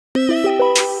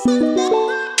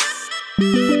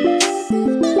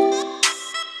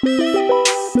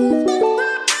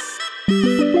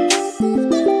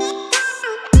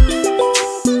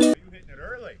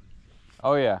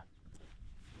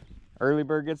early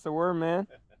bird gets the worm, man.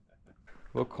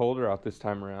 A little colder out this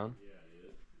time around.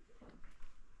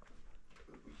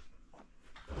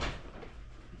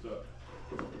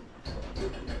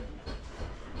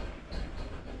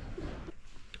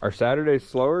 Are Saturdays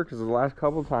slower? Because the last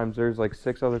couple times there's like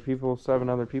 7 other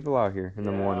people out here in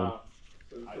the morning.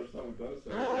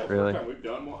 Really? We've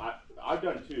done one. I've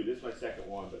done 2. This is my second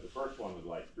one, but the first one was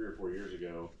like 3 or 4 years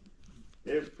ago.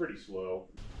 It was pretty slow.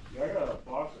 Yeah, I got a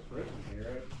box of Christmas here.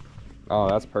 Right? Oh,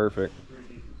 that's perfect. Pretty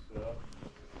decent stuff.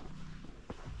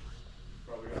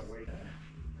 Probably got to wait.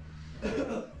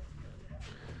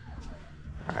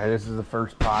 All right, this is the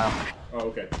first pile.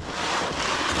 Oh, okay.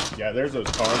 Yeah, there's those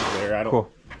cards there. I don't.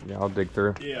 Cool. Yeah, I'll dig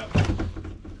through. Yeah.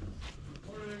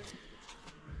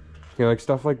 You know, like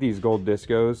stuff like these gold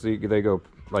discos, they go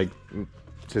like,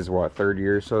 this is what, 3rd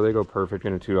year, so they go perfect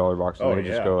in a $2 box, and they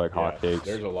just go like hotcakes.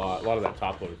 There's a lot of that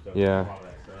top load stuff. Yeah. A lot of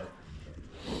that stuff.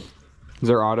 Is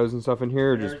there autos and stuff in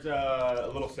here? Or There's just a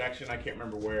little section, I can't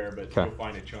remember where, but you'll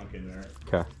find a chunk in there.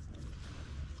 okay?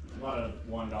 A lot of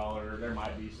 $1. There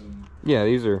might be some. Yeah,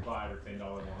 these are $5 or $10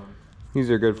 ones.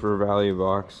 These are good for a value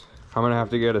box. I'm gonna have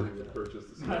to get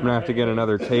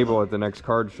another table at the next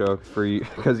card show for you,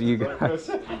 because you guys.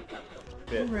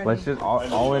 Let's just.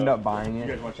 I'll end up buying You it.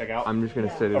 guys want to check out? I'm just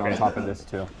gonna sit it on top of this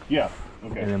too, Yeah.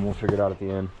 Okay. and then we'll figure it out at the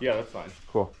end. Yeah, that's fine.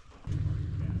 Cool.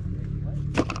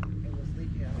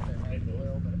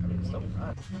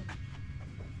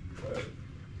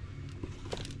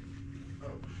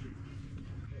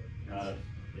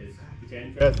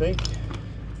 I think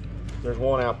there's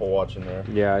one Apple Watch in there.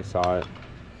 Yeah, I saw it.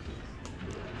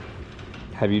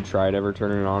 Have you tried ever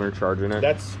turning it on or charging it?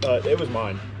 That's it was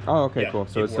mine. Oh, okay, Yeah, cool.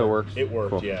 So it still works. It worked,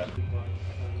 Cool. yeah.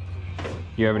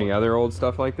 You have any other old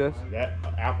stuff like this? That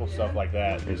Apple stuff like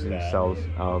that is that. Sells.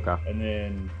 Oh, okay. And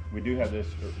then we do have this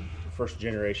first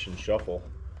generation shuffle.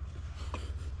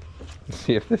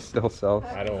 See if this still sells.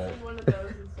 I don't. One of those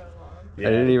in so long. Yeah,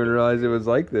 I didn't even realize it was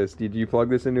like this. Did you plug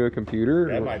this into a computer?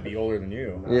 That might be older than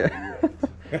you. Yeah.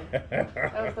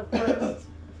 That was the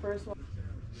first one.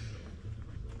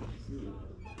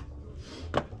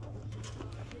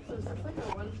 So is this like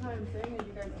a one-time thing and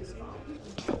you guys just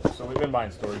bought? So we've been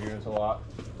buying storage units a lot.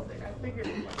 I figured.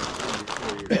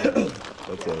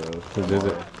 That's What is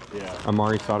it? Yeah.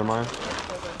 Amari Sotomayor?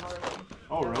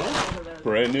 Oh really?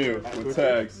 Brand new with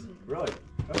tags. Really?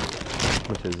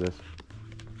 Which is this?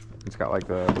 It's got like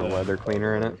the leather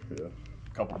cleaner in it. Yeah.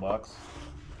 Couple bucks.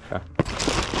 Okay.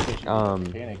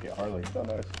 Mechanic at Harley. Oh,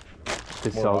 nice. If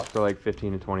it More sells bucks. for like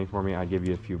 15 to 20 for me, I'd give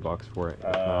you a few bucks for it.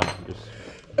 If not, just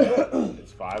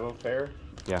It's 5 a pair.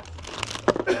 yeah.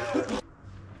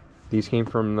 These came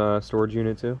from the storage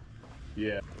unit too?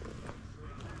 Yeah.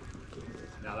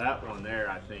 Now that one there,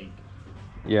 I think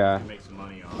Yeah. you can make some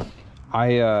money on. I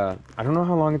don't know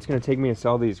how long it's gonna take me to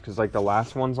sell these, because like the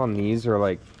last ones on these are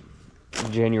like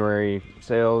January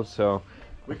sales, so.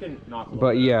 We can knock. A little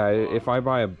But bit yeah, off. if I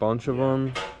buy a bunch of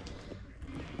them,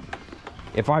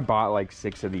 if I bought like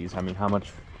 6 of these, I mean, how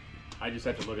much? I just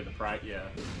have to look at the price. Yeah.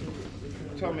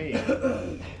 Tell me.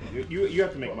 You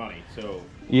have to make money, so.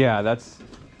 Yeah, that's.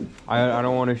 I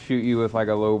don't want to shoot you with like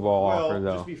a low ball offer Well,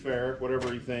 though. just be fair.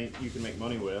 Whatever you think you can make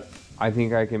money with. I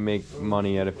think I can make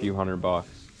money at a few $100.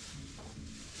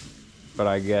 But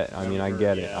I get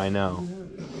it. Yeah. I know.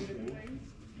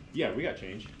 Yeah, we got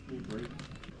change.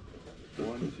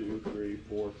 1, 2, 3,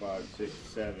 4, 5, 6,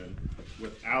 7.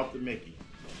 Without the Mickey.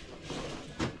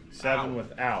 7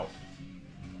 without.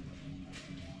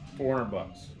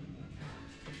 $400.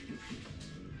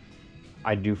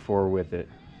 I do 4 with it.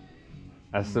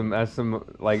 That's some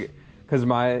like, cause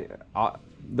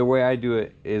the way I do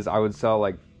it is I would sell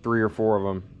like 3 or 4 of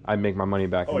them. I'd make my money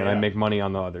back, and then yeah. I'd make money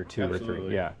on the other 2 or 3.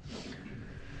 Absolutely. Yeah.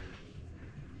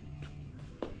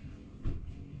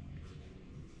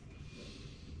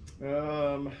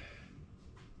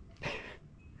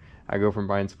 I go from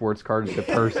buying sports cards to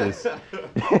purses.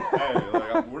 Hey,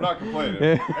 like, we're not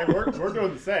complaining. Hey, we're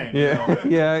doing the same. Yeah,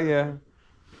 yeah.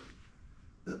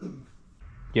 Do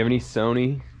you have any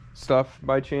Sony stuff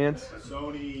by chance?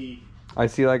 Sony. I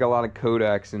see like a lot of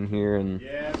Kodaks in here, and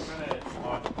Yeah, it's kind of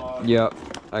hodgepodge. yep,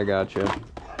 I gotcha.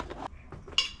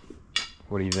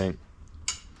 What do you think?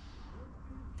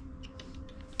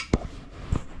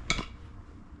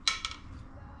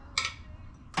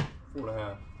 Four and a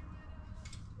half.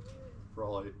 For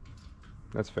all 8.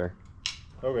 That's fair.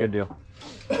 Okay. Good deal.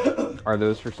 Are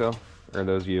those for sale? Or are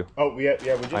those you? Oh, yeah, we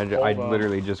just. I pulled,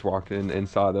 literally just walked in and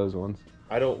saw those ones.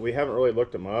 We haven't really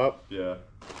looked them up. Yeah.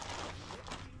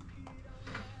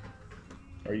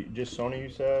 Are you just Sony? You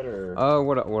said or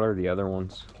What are the other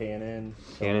ones? Canon?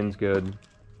 Canon's good.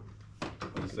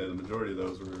 I was saying the majority of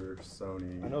those were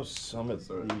Sony. I know some of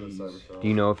these. Do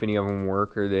you know if any of them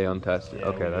work or are they untested? Yeah,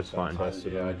 okay, we that's just fine.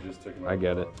 untested Yeah, I them. just took them I out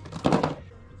get of it. the box.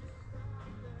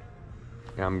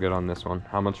 Yeah, I'm good on this one.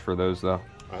 How much for those though?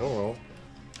 I don't know.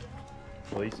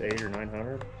 At least 800 or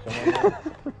 900. Something like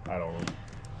that. I don't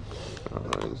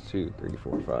know. 2, 3,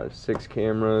 4, 5, 6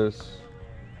 cameras,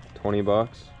 $20.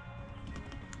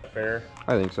 Fair.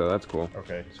 I think so. That's cool.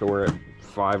 Okay. So we're at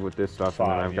 5 with this stuff, and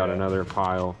then 5, I've got yeah. another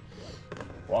pile.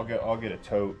 Well, I'll get a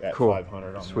tote at Cool.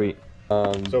 500 on Sweet.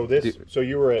 So this, so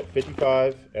you were at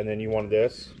 55, and then you wanted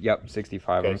this. Yep,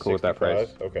 65. Okay, I'm cool with that price.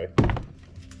 65, Okay.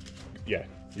 Yeah,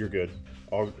 you're good.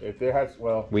 If there has,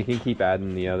 well, We can keep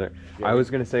adding the other. Yeah. I was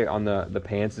gonna say on the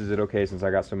pants, is it okay since I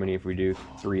got so many? If we do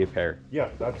 3 a pair? yeah,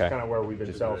 that's Okay. kind of where we've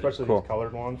been selling, especially Cool. these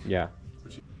colored ones. Yeah.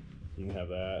 You can have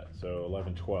that. So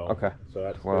 11, 12. Okay. So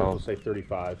that's 12. Let's say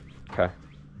 35. Okay.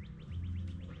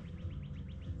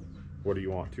 What do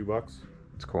you want? $2?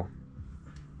 It's cool.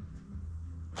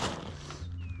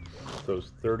 So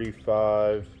it's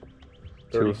 35,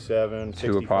 37,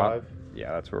 2 a pop. 65.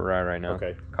 Yeah, that's where we're at right now.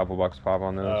 Okay. Couple bucks a pop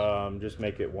on those. Just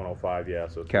make it 105. Yeah,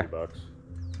 so Okay. $3.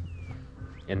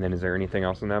 And then is there anything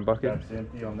else in that bucket? That's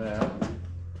empty on that.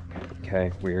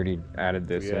 Okay, we already added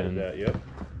this We added in. that. Yep.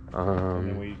 And then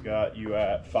Um. we got you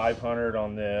at 500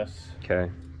 on this. Okay.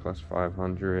 Plus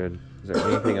 500. Is there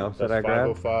anything else That's that I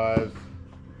grabbed? 505.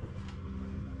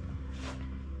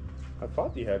 I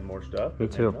thought you had more stuff. Me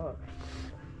but too. maybe not.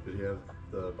 Did he have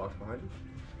the box behind you?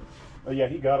 Oh yeah,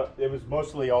 he got it. It was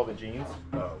mostly all the jeans.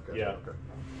 Oh, okay. Yeah. Okay.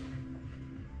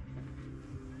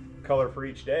 Color for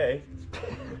each day.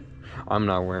 I'm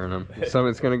not wearing them. So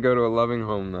it's gonna go to a loving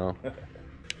home though.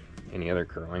 Any other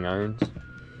curling irons?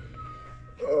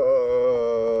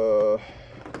 I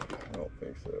don't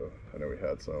think so. I know we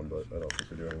had some, but I don't think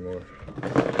we do anymore.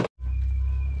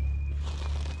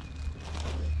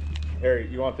 Harry,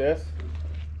 you want this?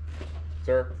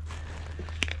 Sir?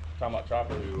 Talking about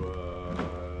chocolate.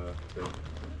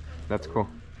 That's cool.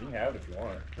 You can have it if you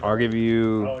want. I'll give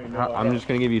you. I don't even know. I'm just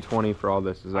gonna give you 20 for all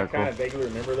this. Is I that kind cool? of vaguely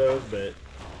remember those, but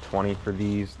 20 for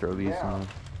these. Throw these in.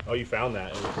 oh, you found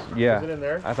that? It was, Yeah. Was it in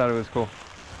there? I thought it was cool.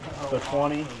 So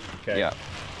 20. Okay. Yeah.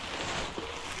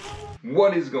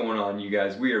 What is going on, you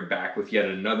guys? We are back with yet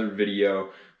another video.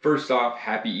 First off,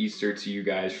 happy Easter to you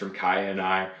guys from Kaya and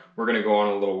I. We're gonna go on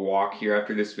a little walk here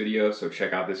after this video, so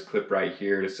check out this clip right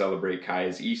here to celebrate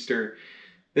Kaya's Easter.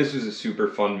 This was a super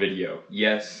fun video.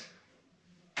 Yes,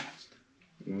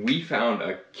 we found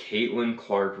a Caitlin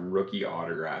Clark rookie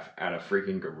autograph at a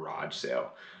freaking garage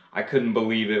sale. I couldn't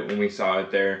believe it when we saw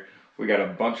it there. We got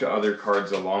a bunch of other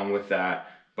cards along with that.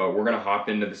 But we're going to hop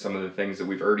into some of the things that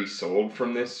we've already sold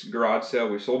from this garage sale.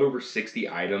 We've sold over 60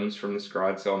 items from this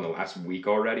garage sale in the last week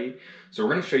already. So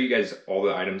we're going to show you guys all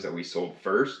the items that we sold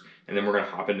first. And then we're going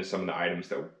to hop into some of the items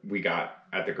that we got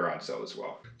at the garage sale as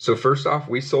well. So first off,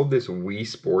 we sold this Wii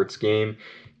Sports game.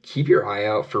 Keep your eye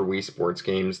out for Wii Sports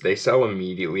games. They sell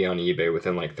immediately on eBay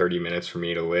within like 30 minutes for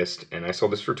me to list. And I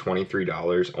sold this for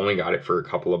 $23. Only got it for a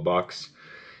couple of bucks.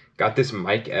 Got this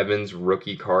Mike Evans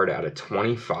rookie card out of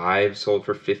 25, sold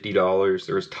for $50.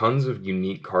 There was tons of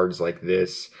unique cards like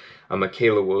this. A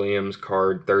Michaela Williams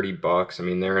card, $30. I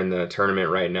mean, they're in the tournament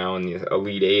right now in the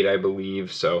Elite 8, I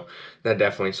believe. So that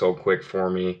definitely sold quick for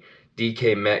me.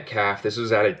 DK Metcalf, this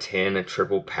was out of 10, a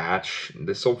triple patch.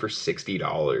 This sold for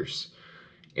 $60.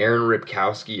 Aaron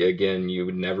Ripkowski, again, you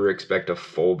would never expect a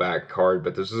fullback card,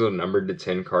 but this is a numbered to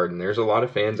 10 card, and there's a lot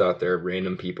of fans out there,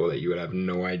 random people that you would have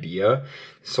no idea.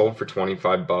 Sold for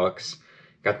 25 bucks.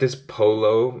 Got this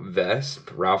polo vest,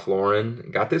 Ralph Lauren.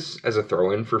 Got this as a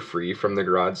throw-in for free from the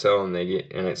garage sale, and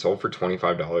it sold for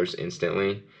 $25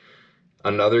 instantly.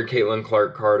 Another Caitlin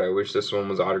Clark card. I wish this one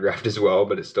was autographed as well,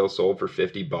 but it still sold for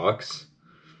 50 bucks.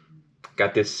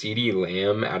 Got this CeeDee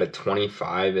Lamb at a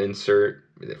 25 insert.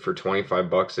 For 25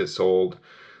 bucks it sold.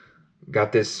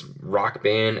 Got this Rock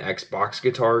Band Xbox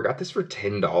guitar. Got this for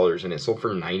 $10 and it sold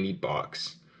for 90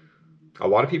 bucks. A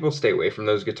lot of people stay away from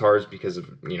those guitars because of,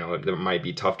 you know, it might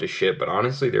be tough to ship, but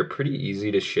honestly they're pretty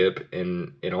easy to ship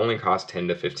and it only costs 10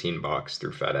 to 15 bucks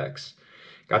through FedEx.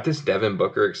 Got this Devin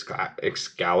Booker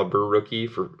Excalibur rookie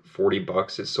for 40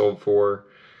 bucks it sold for.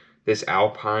 This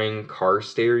Alpine car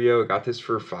stereo, got this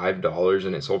for $5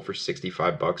 and it sold for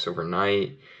 65 bucks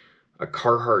overnight. A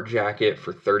Carhartt jacket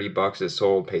for 30 bucks it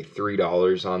sold, paid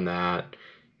 $3 on that.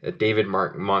 A David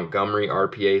Montgomery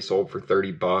RPA sold for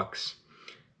 30 bucks.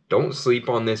 Don't sleep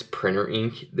on this printer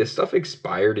ink. This stuff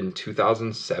expired in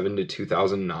 2007 to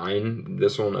 2009.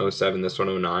 This one 07, this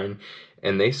one 09.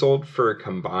 And they sold for a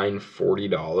combined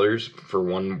 $40 for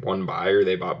one buyer.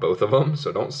 They bought both of them.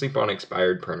 So don't sleep on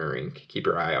expired printer ink. Keep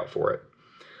your eye out for it.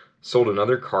 Sold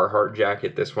another Carhartt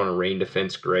jacket, this one a Rain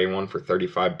Defense gray one for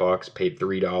 35 bucks, paid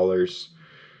 $3.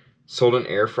 Sold an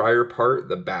air fryer part,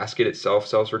 the basket itself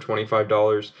sells for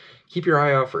 $25. Keep your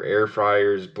eye out for air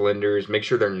fryers, blenders, make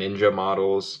sure they're Ninja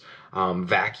models,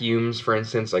 vacuums, for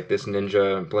instance, like this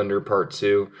Ninja blender part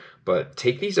 2. But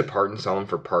take these apart and sell them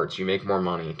for parts. You make more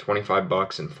money, 25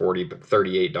 bucks and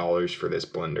 $38 for this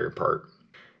blender part.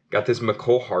 Got this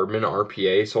McCole Hardman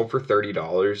RPA, sold for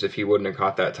 $30. If he wouldn't have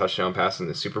caught that touchdown pass in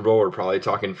the Super Bowl, we're probably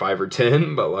talking 5 or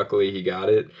 10, but luckily he got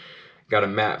it. Got a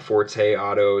Matt Forte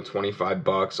auto, 25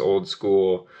 bucks, old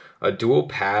school. A dual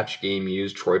patch game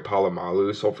used Troy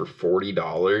Polamalu, sold for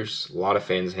 $40. A lot of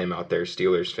fans of him out there,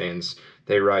 Steelers fans.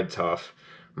 They ride tough.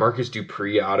 Marcus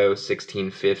Dupree auto,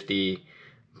 $16.50.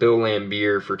 Bill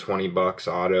Lambier for 20 bucks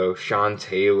auto. Sean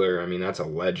Taylor, I mean, that's a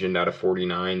legend out of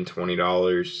 $49,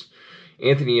 $20.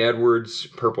 Anthony Edwards,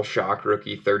 Purple Shock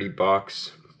rookie, 30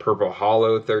 bucks. Purple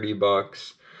Hollow, 30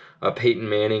 bucks. Peyton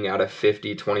Manning out of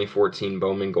 50, 2014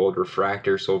 Bowman Gold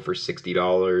Refractor, sold for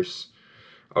 $60.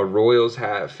 A Royals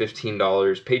hat,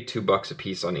 $15. Paid $2 a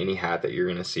piece on any hat that you're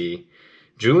going to see.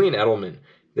 Julian Edelman,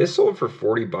 this sold for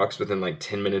 40 bucks within like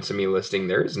 10 minutes of me listing.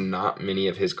 There's not many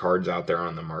of his cards out there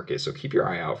on the market, so keep your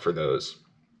eye out for those.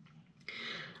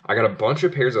 I got a bunch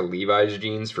of pairs of Levi's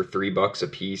jeans for $3 a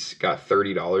piece. Got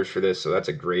 $30 for this, so that's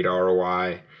a great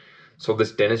ROI. Sold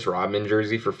this Dennis Rodman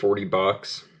jersey for 40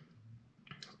 bucks.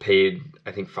 Paid,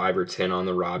 I think, 5 or 10 on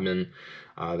the Rodman.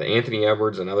 The Anthony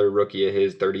Edwards, another rookie of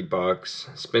his, 30 bucks.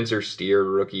 Spencer Steer,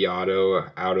 rookie auto,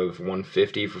 out of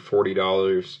 150 for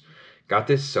 $40. Got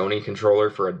this Sony controller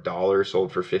for $1,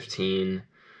 sold for 15.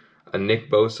 A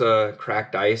Nick Bosa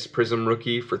cracked ice prism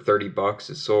rookie for 30 bucks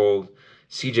is sold.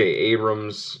 CJ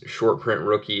Abrams short print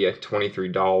rookie at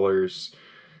 $23.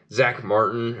 Zach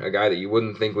Martin, a guy that you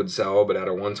wouldn't think would sell, but at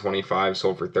a 125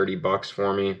 sold for 30 bucks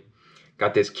for me.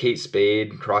 Got this Kate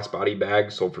Spade crossbody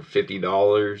bag, sold for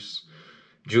 $50.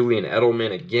 Julian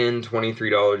Edelman, again,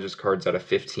 $23. This card's out of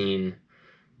 15.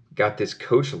 Got this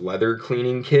Coach leather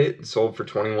cleaning kit, sold for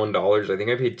 $21. I think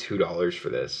I paid $2 for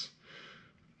this.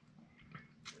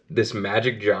 This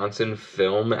Magic Johnson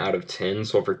film out of 10,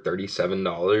 sold for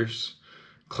 $37.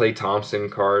 Klay Thompson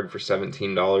card for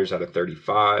 $17 out of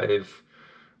 35.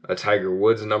 A Tiger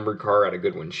Woods numbered card out of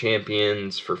Goodwin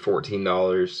Champions for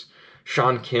 $14.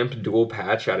 Sean Kemp dual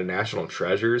patch out of National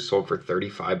Treasures, sold for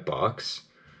 35 bucks.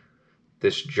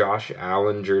 This Josh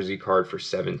Allen jersey card for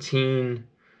 17.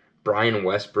 Brian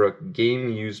Westbrook game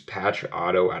used patch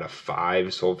auto out of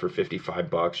 5, sold for 55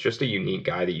 bucks. Just a unique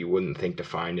guy that you wouldn't think to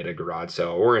find at a garage sale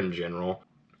or in general.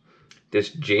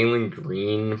 This Jalen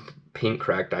Green pink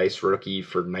cracked ice rookie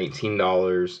for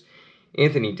 $19.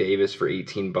 Anthony Davis for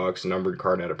 18 bucks, numbered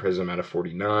card out of Prism out of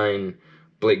 49.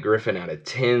 Blake Griffin out of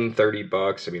 10, 30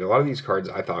 bucks. I mean, a lot of these cards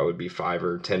I thought would be 5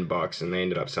 or 10 bucks, and they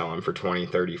ended up selling for 20,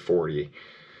 30, 40.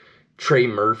 Trey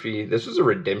Murphy, this was a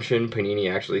redemption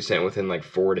Panini actually sent within like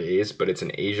 4 days, but it's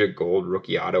an Asia Gold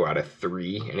rookie auto out of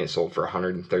 3, and it sold for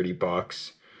 130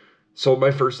 bucks. Sold my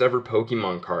first ever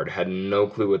Pokemon card, had no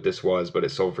clue what this was, but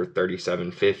it sold for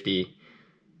 $37.50.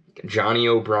 Johnny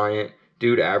O'Bryant,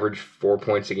 dude averaged 4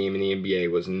 points a game in the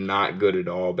NBA, was not good at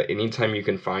all, but anytime you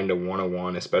can find a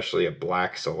 101, especially a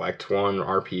black select one,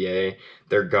 RPA,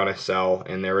 they're gonna sell,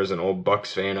 and there was an old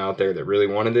Bucks fan out there that really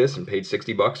wanted this and paid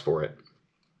 60 bucks for it.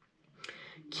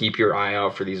 Keep your eye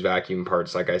out for these vacuum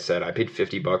parts. Like I said, I paid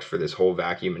 50 bucks for this whole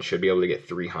vacuum and should be able to get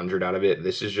 300 out of it.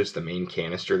 This is just the main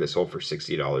canister that sold for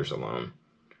 $60 alone.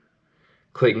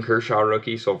 Clayton Kershaw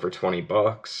rookie sold for 20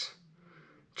 bucks.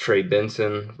 Trey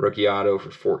Benson rookie auto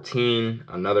for 14.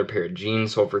 Another pair of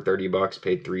jeans sold for 30 bucks,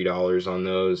 paid $3 on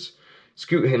those.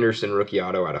 Scoot Henderson rookie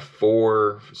auto out of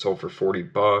 4, sold for 40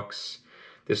 bucks.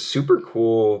 This super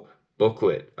cool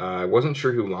booklet. I wasn't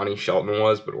sure who Lonnie Shelton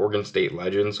was, but Oregon State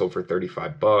legend, sold for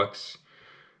 35 bucks.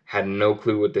 Had no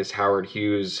clue what this Howard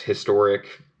Hughes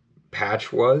historic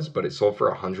patch was, but it sold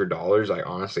for $100. I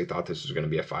honestly thought this was going to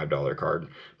be a $5 card,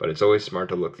 but it's always smart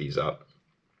to look these up.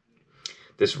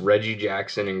 This Reggie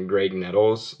Jackson and Greg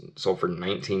Nettles sold for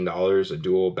 $19, a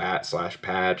dual bat /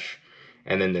 patch.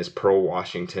 And then this Pearl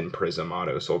Washington Prism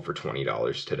auto sold for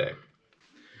 $20 today.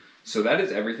 So that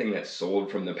is everything that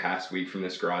sold from the past week from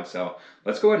this garage sale.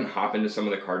 Let's go ahead and hop into some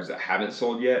of the cards that haven't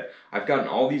sold yet. I've gotten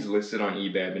all these listed on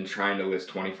eBay. I've been trying to list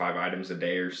 25 items a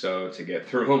day or so to get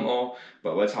through them all.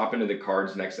 But let's hop into the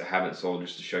cards next that haven't sold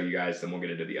just to show you guys, then we'll get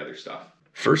into the other stuff.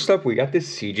 First up, we got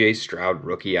this CJ Stroud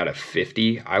rookie out of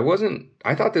 50. I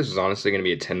thought this was honestly going to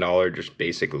be a $10 just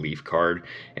basic Leaf card.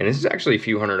 And this is actually a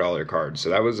few $100 card. So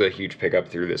that was a huge pickup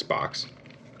through this box.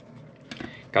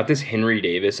 Got this Henry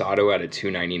Davis auto out of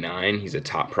 $299. He's a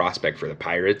top prospect for the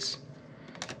Pirates.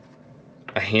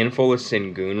 A handful of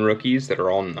Sengun rookies that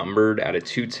are all numbered out of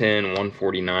 210,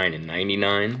 149, and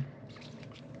 99.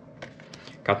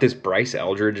 Got this Bryce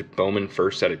Eldridge Bowman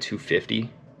First out of 250.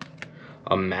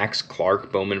 A Max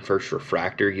Clark Bowman First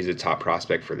Refractor. He's a top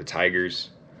prospect for the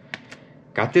Tigers.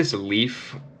 Got this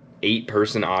Leaf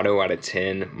 8-person auto out of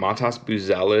 10. Matas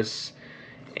Buzelis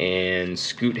and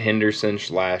Scoot Henderson /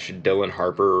 Dylan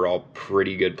Harper are all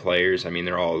pretty good players. I mean,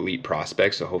 they're all elite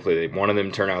prospects, so hopefully one of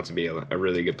them turn out to be a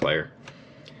really good player.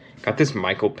 Got this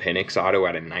Michael Penix auto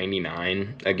out of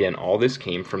 99. Again, all this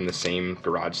came from the same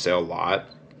garage sale lot.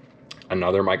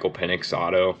 Another Michael Penix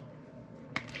auto.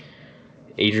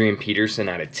 Adrian Peterson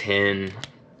out of 10.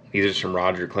 These are some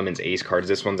Roger Clemens Ace cards.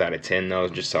 This one's out of 10 though,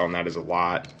 just selling that as a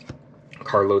lot.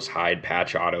 Carlos Hyde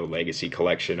patch auto Legacy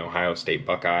Collection Ohio State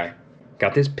Buckeye.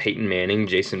 Got this Peyton Manning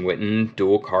Jason Witten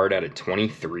dual card out of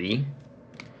 23.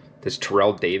 This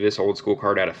Terrell Davis old school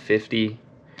card out of 50.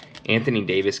 Anthony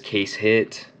Davis case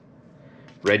hit.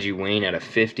 Reggie Wayne out of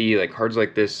 50. Like cards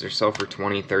like this, they're sell for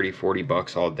 20, 30, 40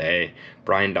 bucks all day.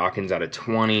 Brian Dawkins out of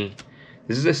 20.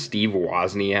 This is a Steve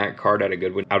Wozniak card out of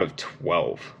Goodwin out of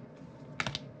 12.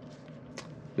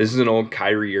 This is an old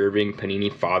Kyrie Irving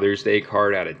Panini Father's Day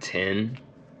card out of 10.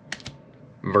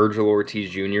 Virgil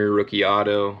Ortiz Jr. rookie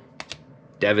auto.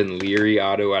 Devin Leary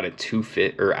auto out of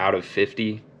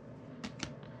 50.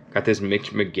 Got this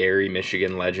Mitch McGarry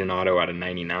Michigan Legend auto out of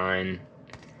 99.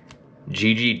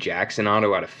 Gigi Jackson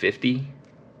auto out of 50.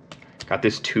 Got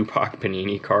this Tupac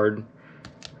Panini card.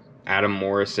 Adam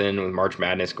Morrison with March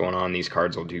Madness going on. These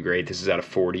cards will do great. This is out of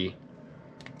 40.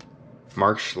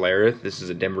 Mark Schlereth. This is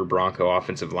a Denver Bronco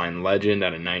offensive line legend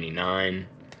out of 99.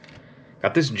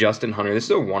 Got this Justin Hunter. This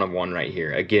is a 1-of-1 right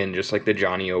here. Again, just like the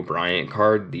Johnny O'Bryant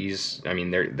card. These, I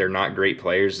mean, they're not great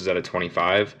players. This is out of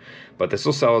 25. But this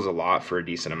will sell as a lot for a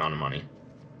decent amount of money.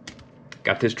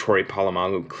 Got this Troy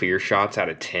Polamalu clear shots out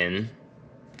of 10.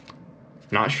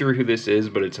 Not sure who this is,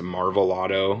 but it's a Marvel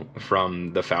auto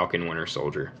from the Falcon Winter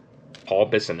Soldier. Paul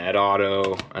Bissonnette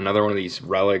auto. Another one of these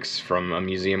relics from a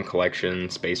museum collection,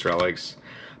 Space Relics.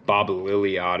 Bob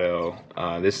Lilly auto.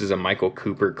 This is a Michael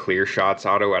Cooper clear shots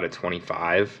auto out of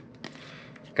 25.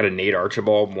 Got a Nate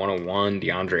Archibald 101.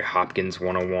 DeAndre Hopkins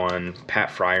 101. Pat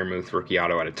Freiermuth rookie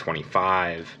auto out of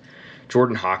 25.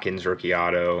 Jordan Hawkins rookie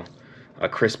auto.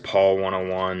 Chris Paul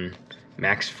 101,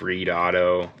 Max Fried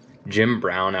auto, Jim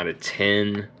Brown out of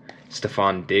 10,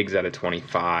 Stephon Diggs out of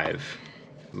 25,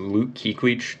 Luke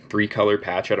Kuechly 3-color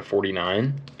patch out of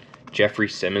 49, Jeffrey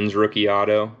Simmons rookie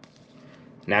auto,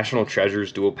 National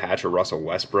Treasures dual patch of Russell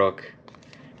Westbrook,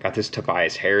 got this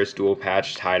Tobias Harris dual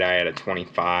patch tie-dye out of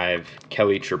 25,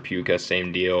 Kelly Tripucka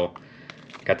same deal,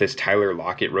 got this Tyler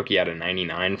Lockett rookie out of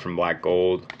 99 from Black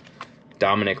Gold,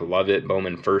 Dominic Lovett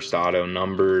Bowman First auto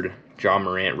numbered, John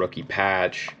Morant rookie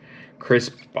patch, Chris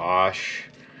Bosh,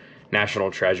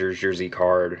 National Treasures jersey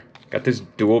card. Got this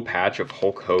dual patch of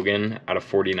Hulk Hogan out of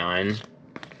 49.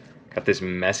 Got this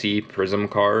Messi Prism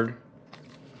card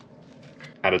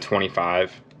out of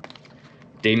 25.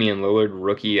 Damian Lillard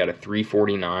rookie out of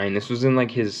 349. This was in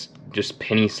like his just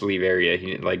penny sleeve area.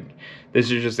 This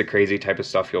is just the crazy type of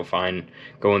stuff you'll find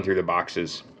going through the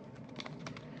boxes.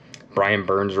 Brian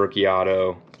Burns rookie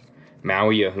auto.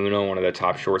 Maui Ahuna, one of the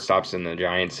top shortstops in the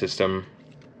Giants system.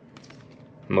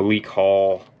 Malik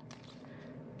Hall.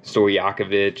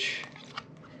 Stojakovic.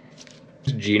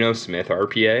 Geno Smith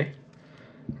RPA.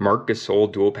 Mark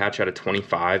Gasol dual patch out of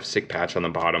 25. Sick patch on the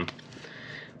bottom.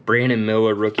 Brandon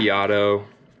Miller rookie auto.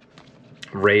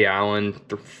 Ray Allen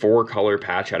 4-color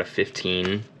patch out of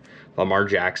 15. Lamar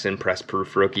Jackson press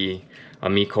proof rookie.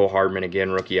 Mecole Hardman again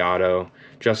rookie auto.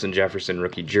 Justin Jefferson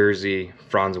rookie jersey,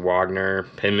 Franz Wagner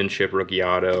penmanship rookie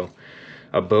auto,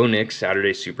 Bo Nix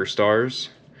Saturday Superstars,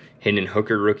 Hendon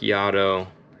Hooker rookie auto,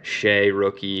 Shea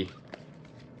rookie,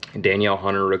 Danielle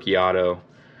Hunter rookie auto,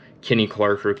 Kenny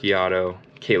Clark rookie auto,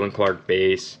 Caitlin Clark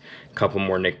base, a couple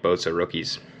more Nick Bosa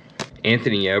rookies.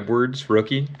 Anthony Edwards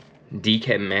rookie,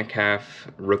 DK Metcalf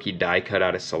rookie die cut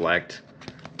out of Select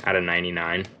out of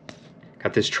 99.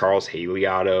 Got this Charles Haley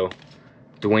auto.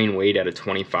 Dwayne Wade out of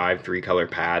 25, 3-color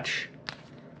patch.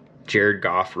 Jared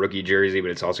Goff rookie jersey, but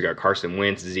it's also got Carson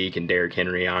Wentz, Zeke, and Derrick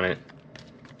Henry on it.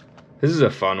 This is a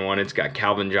fun one. It's got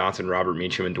Calvin Johnson, Robert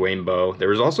Meacham, and Dwayne Bowe. There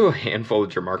was also a handful of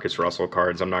Jamarcus Russell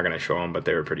cards. I'm not going to show them, but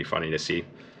they were pretty funny to see.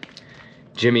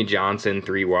 Jimmy Johnson,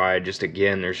 3-wide. Just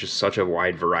again, there's just such a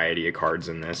wide variety of cards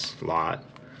in this lot.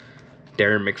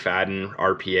 Darren McFadden,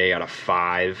 RPA out of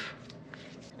 5.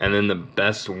 And then the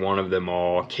best one of them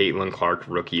all, Caitlin Clark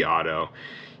rookie auto.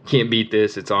 Can't beat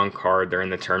this. It's on card. They're in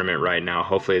the tournament right now.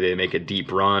 Hopefully they make a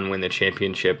deep run, win the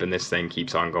championship, and this thing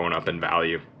keeps on going up in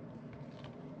value.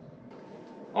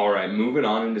 Alright, moving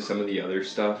on into some of the other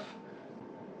stuff.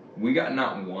 We got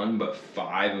not one, but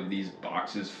 5 of these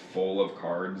boxes full of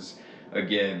cards.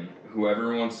 Again,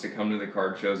 whoever wants to come to the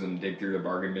card shows and dig through the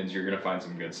bargain bins, you're gonna find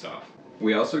some good stuff.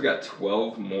 We also got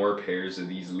 12 more pairs of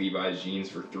these Levi's jeans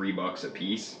for $3 a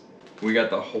piece. We got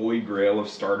the holy grail of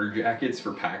starter jackets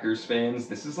for Packers fans.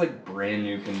 This is like brand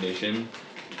new condition.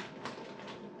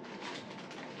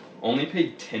 Only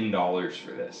paid $10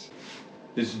 for this.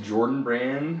 This Jordan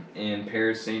Brand and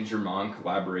Paris Saint-Germain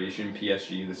collaboration,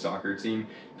 PSG, the soccer team,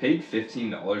 paid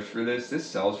 $15 for this. This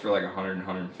sells for like $100,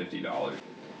 $150.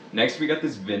 Next, we got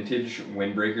this vintage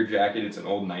windbreaker jacket. It's an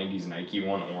old 90s Nike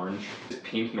one, orange. This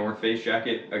pink North Face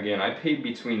jacket. Again, I paid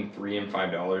between $3 and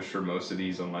 $5 for most of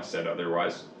these, unless said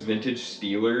otherwise. Vintage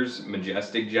Steelers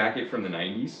Majestic jacket from the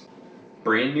 90s.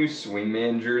 Brand new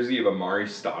Swingman jersey of Amari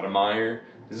Stoudemire.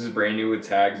 This is brand new with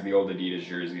tags, the old Adidas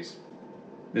jerseys.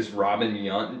 This Robin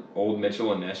Yount old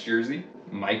Mitchell & Ness jersey.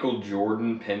 Michael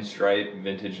Jordan pinstripe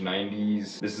vintage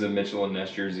 90s. This is a Mitchell &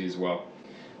 Ness jersey as well.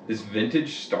 This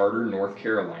vintage starter North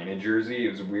Carolina jersey.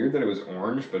 It was weird that it was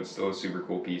orange, but it's still a super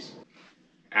cool piece.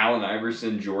 Allen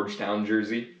Iverson Georgetown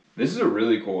jersey. This is a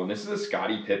really cool one. This is a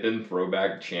Scottie Pippen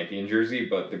throwback champion jersey,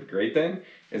 but the great thing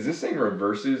is this thing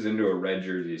reverses into a red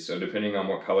jersey. So depending on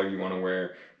what color you want to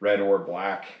wear, red or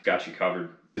black, got you covered.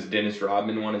 This Dennis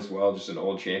Rodman one as well, just an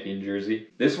old champion jersey.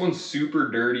 This one's super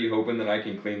dirty, hoping that I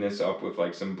can clean this up with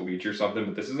like some bleach or something,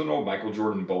 but this is an old Michael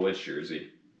Jordan Bullets jersey.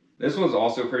 This one's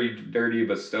also pretty dirty,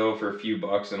 but still for a few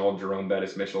bucks, an old Jerome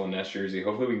Bettis Mitchell & Ness jersey.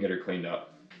 Hopefully we can get her cleaned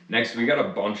up. Next, we got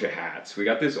a bunch of hats. We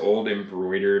got this old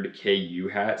embroidered KU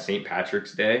hat, St.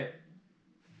 Patrick's Day.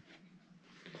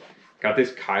 Got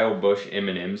this Kyle Busch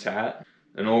M&M's hat.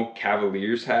 An old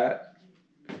Cavaliers hat.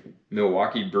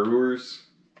 Milwaukee Brewers.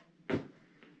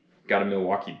 Got a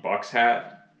Milwaukee Bucks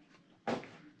hat.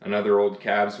 Another old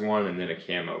Cavs one, and then a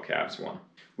camo Cavs one.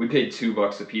 We paid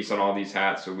 $2 a piece on all these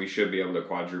hats, so we should be able to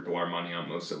quadruple our money on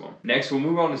most of them. Next, we'll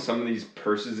move on to some of these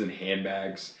purses and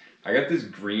handbags. I got this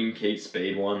green Kate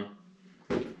Spade one.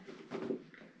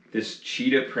 This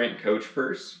cheetah print Coach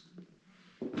purse.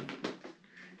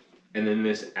 And then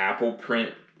this apple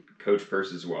print Coach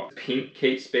purse as well. Pink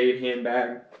Kate Spade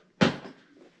handbag.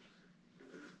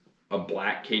 A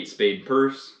black Kate Spade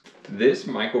purse. This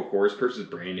Michael Kors purse is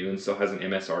brand new and still has an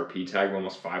MSRP tag of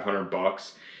almost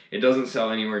 $500. It doesn't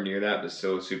sell anywhere near that, but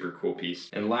still a super cool piece.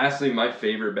 And lastly, my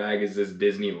favorite bag is this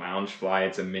Disney Loungefly.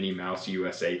 It's a Minnie Mouse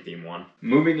USA theme one.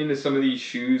 Moving into some of these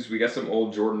shoes, we got some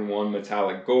old Jordan 1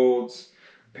 metallic golds,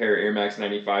 a pair of Air Max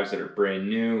 95s that are brand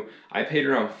new. I paid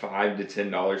around $5 to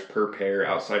 $10 per pair.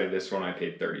 Outside of this one, I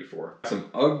paid $34. Some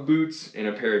UGG boots and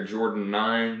a pair of Jordan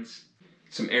 9s.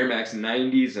 Some Air Max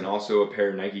 90s and also a pair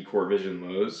of Nike Court Vision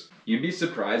lows. You'd be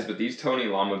surprised, but these Tony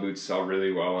Lama boots sell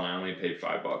really well and I only paid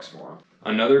 $5 for them.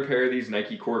 Another pair of these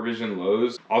Nike Court Vision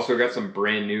lows. Also got some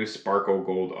brand new sparkle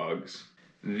gold Uggs.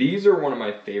 These are one of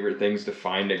my favorite things to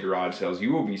find at garage sales.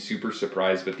 You will be super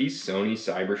surprised, but these Sony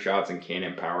CyberShots and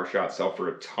Canon PowerShot sell for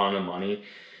a ton of money.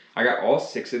 I got all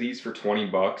 6 of these for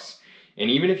 $20. And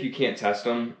even if you can't test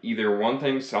them, either one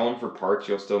thing, sell them for parts,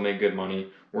 you'll still make good money,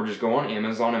 or just go on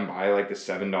Amazon and buy like the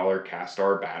 $7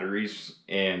 Castar batteries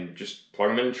and just plug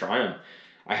them in and try them.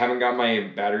 I haven't got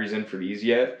my batteries in for these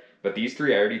yet, but these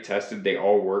 3 I already tested. They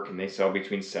all work and they sell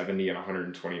between $70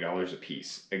 and $120 a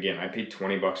piece. Again, I paid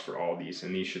 $20 for all of these,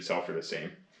 and these should sell for the same.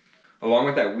 Along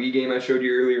with that Wii game I showed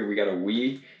you earlier, we got a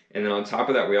Wii. And then on top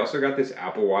of that, we also got this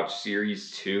Apple Watch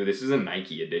Series 2. This is a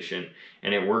Nike edition,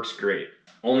 and it works great.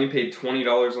 Only paid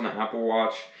 $20 on the Apple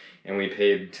Watch, and we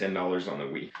paid $10 on the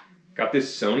Wii. Got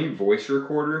this Sony voice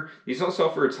recorder. These don't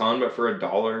sell for a ton, but for $1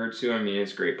 or $2, I mean,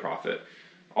 it's great profit.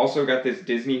 Also got this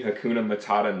Disney Hakuna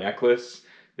Matata necklace.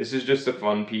 This is just a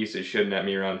fun piece. It should net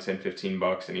me around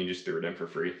 $10-15, and he just threw it in for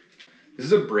free. This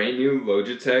is a brand new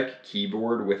Logitech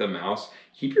keyboard with a mouse.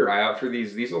 Keep your eye out for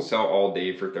these. These will sell all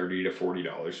day for $30 to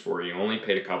 $40 for you. Only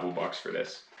paid a couple bucks for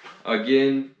this.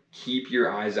 Again, keep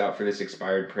your eyes out for this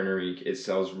expired printer ink. It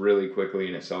sells really quickly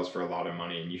and it sells for a lot of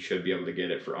money, and you should be able to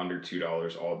get it for under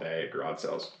 $2 all day at garage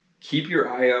sales. Keep your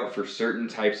eye out for certain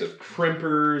types of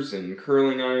crimpers and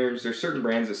curling irons. There's certain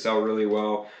brands that sell really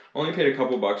well. Only paid a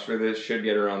couple bucks for this. Should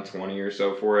get around 20 or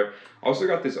so for it. Also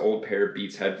got this old pair of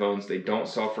Beats headphones. They don't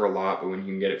sell for a lot, but when you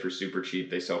can get it for super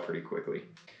cheap, they sell pretty quickly.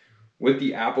 With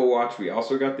the Apple Watch, we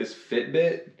also got this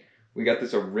Fitbit. We got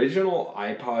this original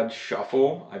iPod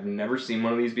Shuffle. I've never seen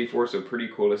one of these before, so pretty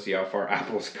cool to see how far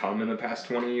Apple's come in the past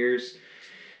 20 years.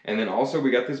 And then also we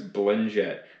got this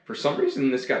BlendJet. For some reason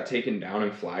this got taken down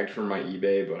and flagged from my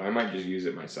eBay, but I might just use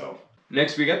it myself.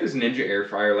 Next, we got this Ninja air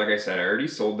fryer. Like I said, I already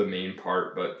sold the main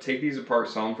part, but take these apart,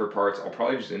 sell them for parts. I'll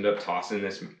probably just end up tossing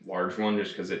this large one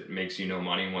just because it makes you no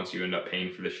money once you end up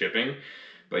paying for the shipping.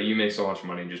 but you make so much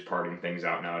money just parting things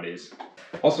out nowadays.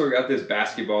 Also, we got this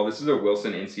basketball. This is a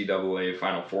Wilson NCAA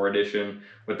Final Four edition.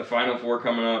 With the Final Four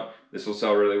coming up, this will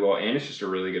sell really well, and it's just a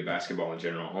really good basketball in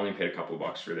general. I only paid a couple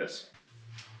bucks for this.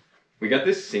 We got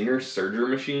this Singer Serger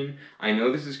machine. I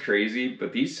know this is crazy,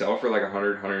 but these sell for like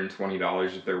 $100,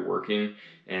 $120 if they're working,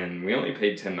 and we only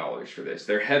paid $10 for this.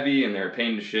 They're heavy and they're a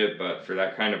pain to ship, but for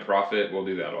that kind of profit, we'll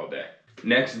do that all day.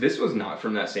 Next, this was not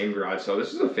from that same garage sale.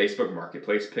 This is a Facebook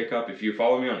Marketplace pickup. If you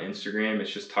follow me on Instagram,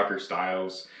 it's just Tucker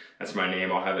Styles. That's my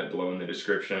name. I'll have it below in the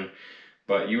description.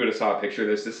 But you would have saw a picture of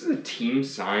this. This is a team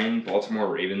signed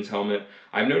Baltimore Ravens helmet.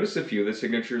 I've noticed a few of the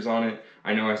signatures on it.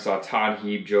 I know I saw Todd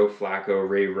Heap, Joe Flacco,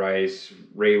 Ray Rice,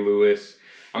 Ray Lewis.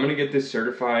 I'm going to get this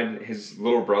certified. His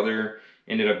little brother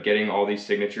ended up getting all these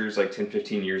signatures like 10,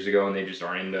 15 years ago, and they just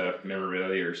aren't into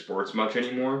memorabilia or sports much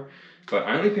anymore. But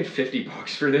I only paid 50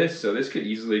 bucks for this, so this could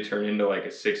easily turn into like a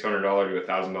 $600 to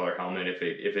 $1,000 helmet if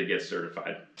it gets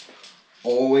certified.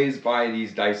 Always buy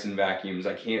these Dyson vacuums.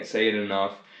 I can't say it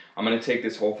enough. I'm going to take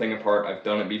this whole thing apart. I've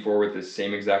done it before with this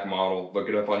same exact model. Look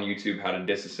it up on YouTube how to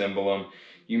disassemble them.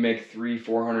 You make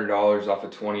 $300-$400 off a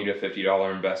 $20 to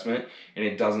 $50 investment, and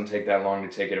it doesn't take that long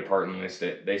to take it apart and list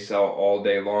it. They sell all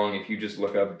day long. If you just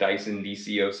look up Dyson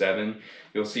DC07,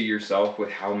 you'll see yourself with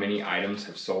how many items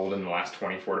have sold in the last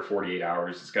 24 to 48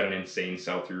 hours. It's got an insane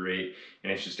sell-through rate,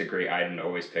 and it's just a great item to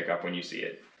always pick up when you see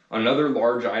it. Another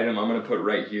large item I'm going to put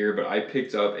right here, but I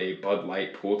picked up a Bud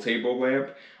Light pool table lamp.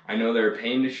 I know they're a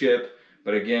pain to ship,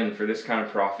 but again, for this kind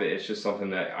of profit, it's just something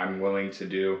that I'm willing to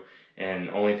do, and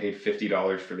only paid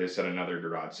 $50 for this at another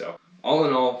garage sale. All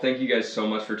in all, thank you guys so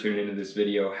much for tuning into this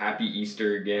video. Happy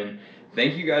Easter again.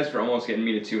 Thank you guys for almost getting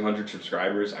me to 200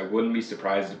 subscribers. I wouldn't be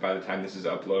surprised if by the time this is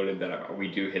uploaded that we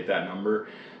do hit that number.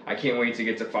 I can't wait to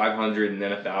get to 500 and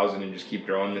then 1,000 and just keep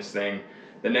growing this thing.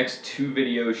 The next 2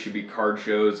 videos should be card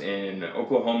shows in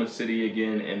Oklahoma City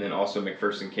again, and then also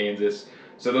McPherson, Kansas.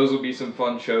 So those will be some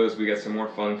fun shows. We got some more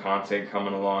fun content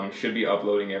coming along. Should be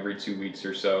uploading every 2 weeks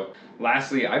or so.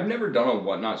 Lastly, I've never done a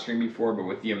Whatnot stream before, but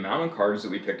with the amount of cards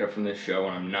that we picked up from this show,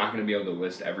 and I'm not going to be able to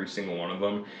list every single one of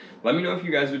them, let me know if you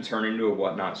guys would turn into a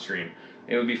Whatnot stream.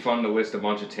 It would be fun to list a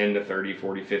bunch of $10 to $30,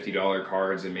 $40, $50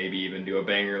 cards and maybe even do a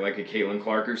banger like a Caitlin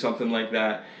Clark or something like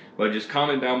that. But just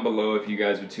comment down below if you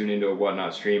guys would tune into a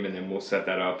Whatnot stream, and then we'll set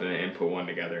that up and put one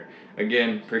together.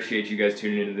 Again, appreciate you guys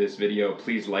tuning into this video.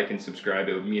 Please like and subscribe.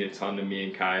 It would mean a ton to me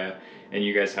and Kaya. And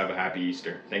you guys have a happy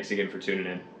Easter. Thanks again for tuning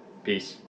in. Peace.